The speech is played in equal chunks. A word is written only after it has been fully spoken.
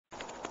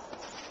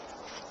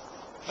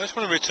I just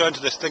want to return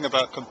to this thing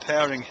about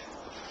comparing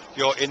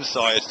your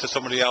insides to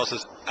somebody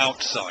else's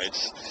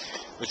outsides,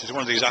 which is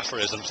one of these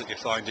aphorisms that you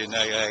find in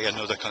AA and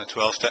other kind of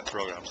 12-step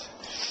programs.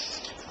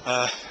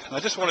 And I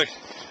just want to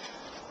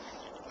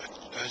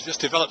just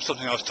develop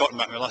something I was talking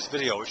about in my last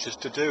video, which is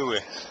to do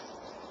with,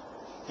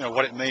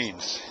 what it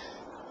means.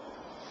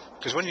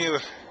 Because when you,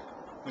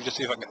 let me just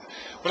see if I can,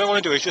 what I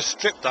want to do is just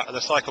strip that of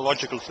the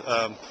psychological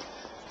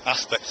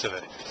aspects of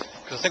it.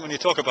 Because I think when you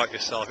talk about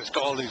yourself, it's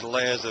got all these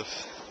layers of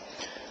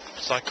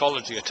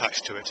psychology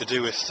attached to it, to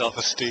do with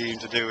self-esteem,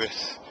 to do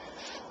with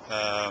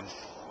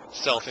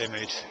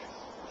self-image,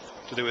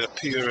 to do with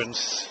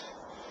appearance,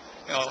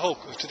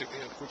 to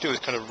do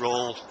with kind of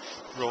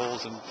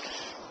roles and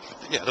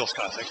those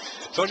kind of things.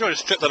 So I try to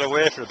strip that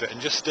away for a bit and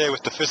just stay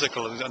with the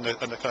physical and the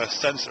kind of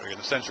sensory and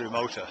the sensory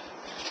motor,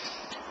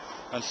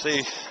 and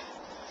see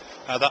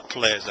how that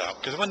plays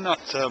out. Because when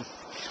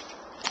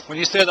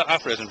you say that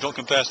aphorism, don't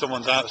compare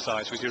someone's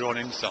outsides with your own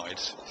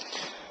insides,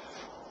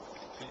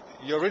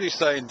 you're really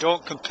saying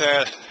don't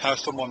compare how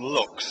someone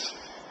looks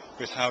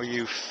with how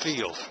you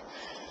feel.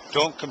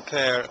 Don't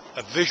compare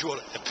a visual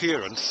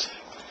appearance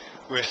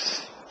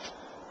with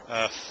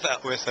a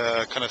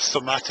kind of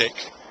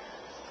somatic,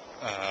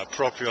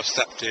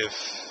 proprioceptive,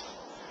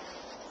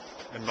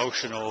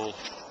 emotional,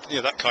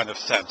 that kind of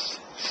sense.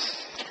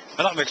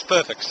 And that makes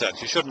perfect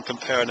sense. You shouldn't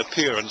compare an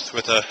appearance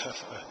with a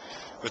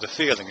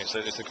feeling. It's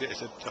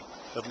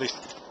at least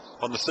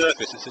on the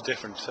surface, it's a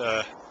different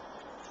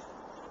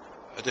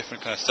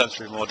kind of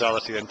sensory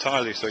modality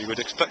entirely, so you would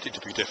expect it to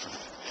be different.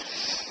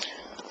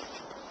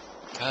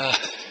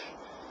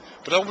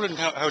 But I'm wondering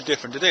how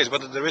different it is,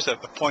 whether there is a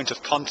point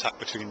of contact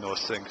between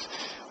those things,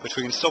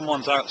 between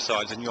someone's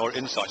outsides and your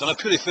insides, on a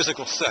purely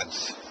physical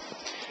sense.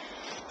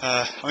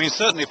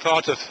 Certainly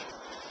part of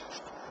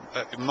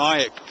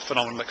my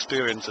phenomenal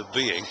experience of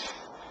being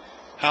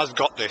has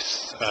got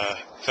this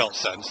felt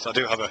sense. I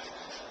do have a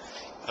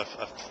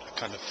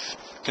kind of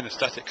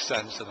kinesthetic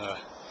sense and a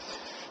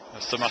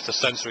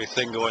somatosensory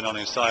thing going on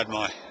inside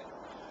my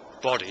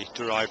body,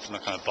 derived from the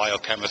kind of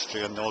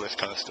biochemistry and all this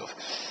kind of stuff.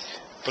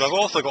 But I've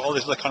also got all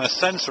this other kind of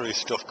sensory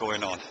stuff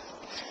going on.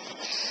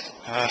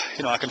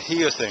 I can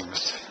hear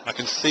things, I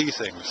can see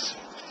things.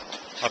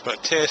 I've got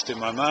a taste in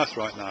my mouth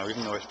right now,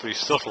 even though it's pretty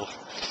subtle.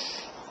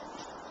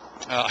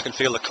 I can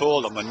feel the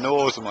cold on my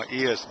nose and my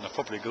ears, and they're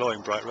probably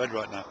glowing bright red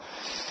right now.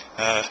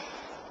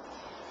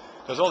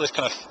 There's all this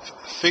kind of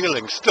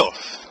feeling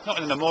stuff, not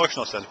in an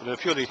emotional sense, but in a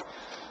purely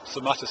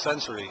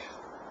somatosensory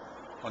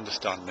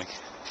understanding.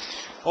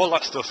 All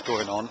that stuff's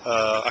going on.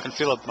 I can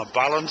feel my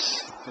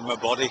balance in my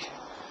body.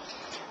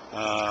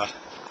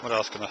 What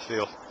else can I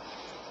feel?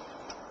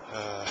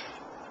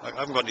 I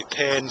haven't got any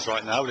pains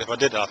right now, but if I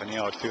did have any,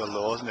 I would feel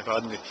those, and if I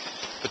had any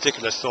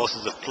particular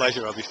sources of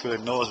pleasure, I'd be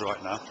feeling those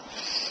right now.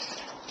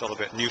 It's all a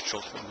bit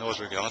neutral in those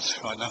regards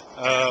right now.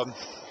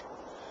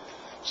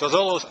 So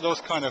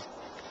those kind of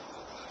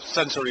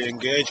sensory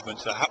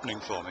engagements are happening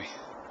for me.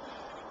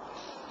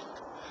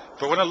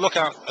 But when I look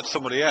out at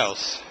somebody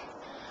else,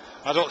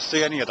 I don't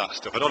see any of that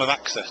stuff. I don't have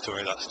access to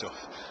any of that stuff.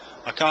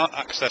 I can't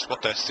access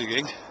what they're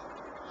seeing.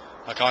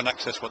 I can't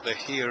access what they're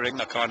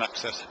hearing. I can't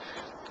access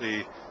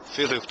the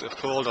feel of the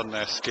cold on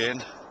their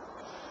skin.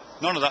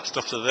 None of that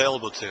stuff's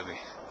available to me.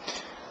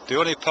 The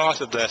only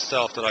part of their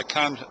self that I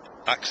can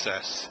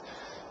access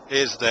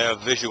is their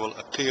visual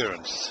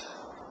appearance.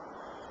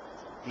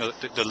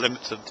 The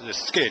limits of the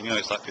skin,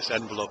 it's like this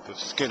envelope of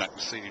skin I can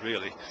see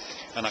really,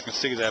 and I can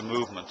see their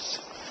movements.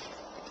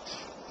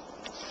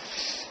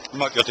 I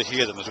might be able to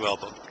hear them as well,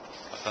 but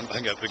I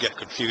think it would get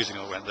confusing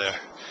if I went there.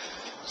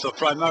 So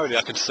primarily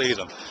I can see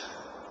them.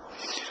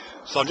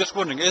 So I'm just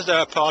wondering, is there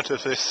a part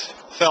of this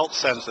felt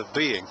sense of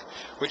being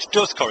which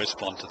does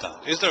correspond to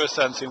that? Is there a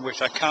sense in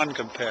which I can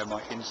compare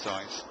my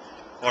insides,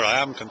 or I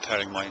am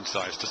comparing my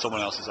insides to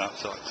someone else's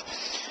outsides?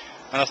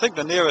 And I think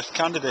the nearest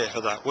candidate for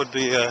that would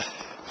be a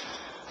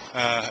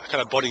kind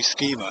of body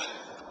schema.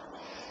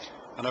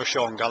 I know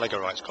Sean Gallagher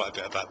writes quite a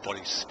bit about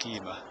body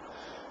schema,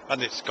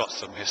 and it's got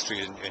some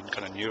history in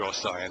kind of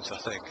neuroscience, I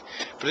think.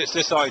 But it's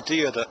this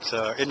idea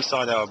that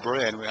inside our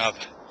brain we have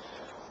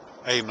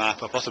a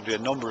map, or possibly a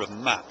number of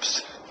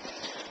maps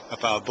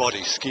of our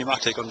body,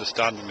 schematic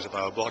understandings of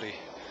our body.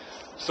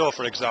 So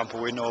for example,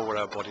 we know where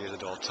our body is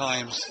at all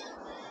times,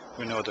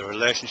 we know the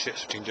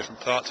relationships between different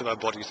parts of our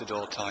bodies at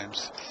all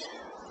times,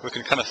 we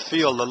can kind of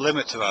feel the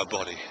limits of our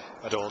body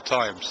at all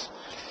times.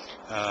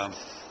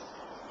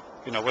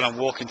 When I'm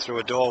walking through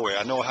a doorway,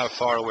 I know how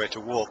far away to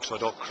walk so I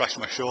don't crash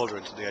my shoulder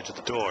into the edge of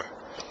the door.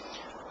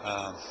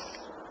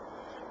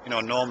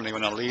 Normally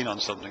when I lean on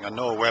something, I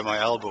know where my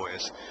elbow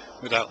is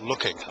without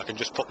looking. I can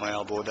just put my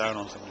elbow down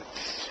on something.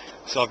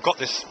 So I've got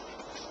this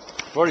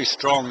very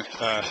strong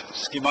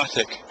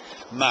schematic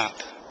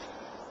map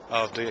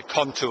of the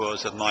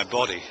contours of my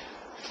body,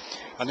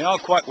 and they are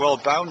quite well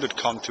bounded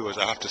contours,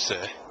 I have to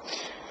say.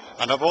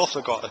 And I've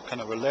also got a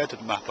kind of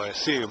related map, I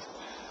assume,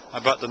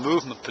 about the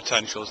movement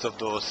potentials of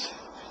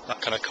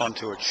that kind of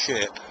contoured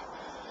shape.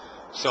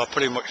 So I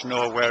pretty much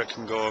know where it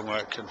can go and where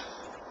it can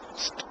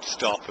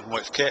stop and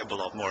what it's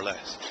capable of, more or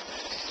less.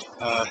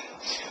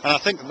 And I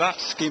think that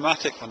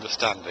schematic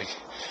understanding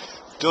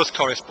does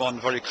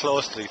correspond very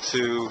closely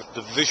to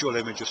the visual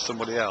image of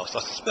somebody else,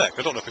 I suspect.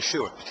 I don't know for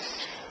sure.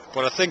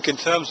 But I think in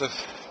terms of,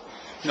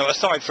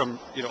 aside from,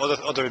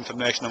 other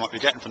information I might be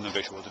getting from the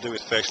visual, to do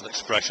with facial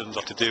expressions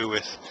or to do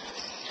with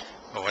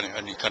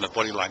any kind of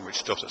body language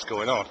stuff that's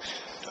going on,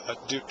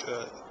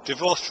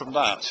 divorced from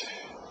that,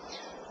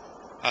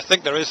 I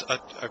think there is a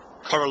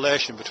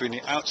correlation between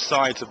the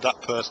outsides of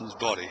that person's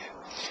body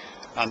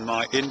and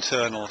my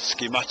internal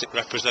schematic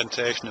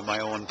representation of my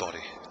own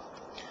body.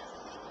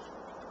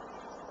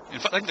 In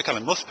fact, I think there kind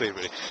of must be,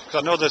 really, because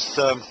I know this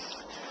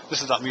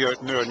is that mirror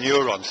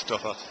neuron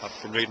stuff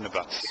I've been reading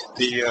about.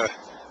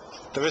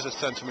 There is a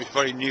sense in which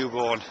very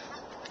newborn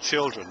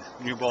children,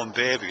 newborn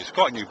babies,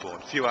 quite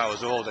newborn, a few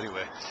hours old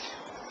anyway,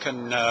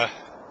 can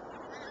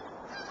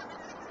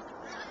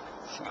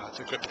it's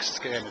a great big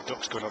scaring of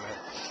ducks going on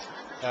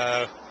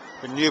here.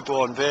 When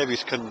newborn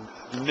babies can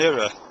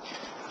mirror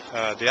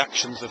the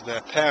actions of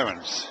their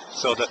parents,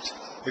 so that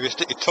if you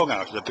stick your tongue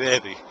out at the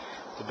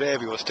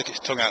baby will stick its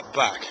tongue out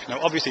back. Now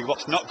obviously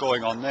what's not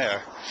going on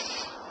there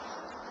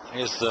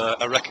is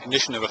a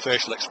recognition of a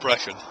facial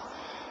expression,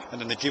 and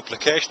then the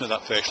duplication of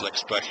that facial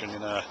expression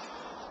in a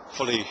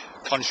fully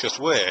conscious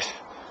way.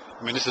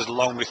 I mean, this is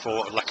long before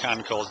what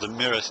Lacan calls the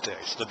mirror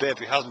stage. The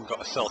baby hasn't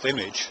got a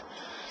self-image,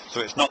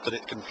 so it's not that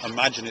it can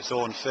imagine its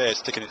own face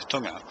sticking its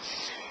tongue out.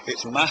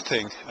 It's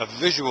mapping a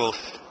visual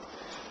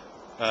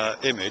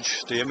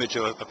image, the image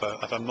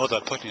of a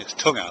mother putting its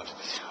tongue out,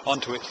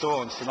 onto its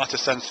own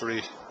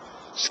somatosensory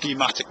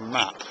schematic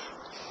map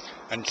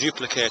and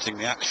duplicating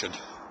the action.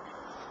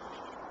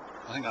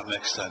 I think that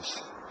makes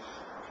sense.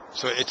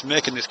 So it's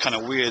making this kind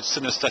of weird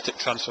kinesthetic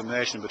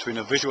transformation between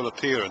a visual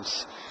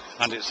appearance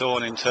and its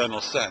own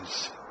internal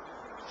sense.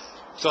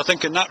 So I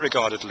think in that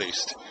regard at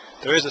least,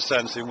 there is a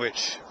sense in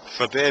which,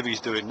 for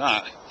babies doing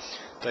that,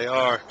 they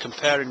are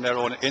comparing their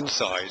own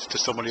insides to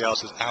somebody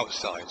else's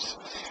outsides.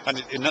 And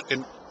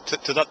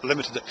to that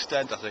limited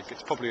extent, I think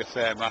it's probably a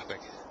fair mapping.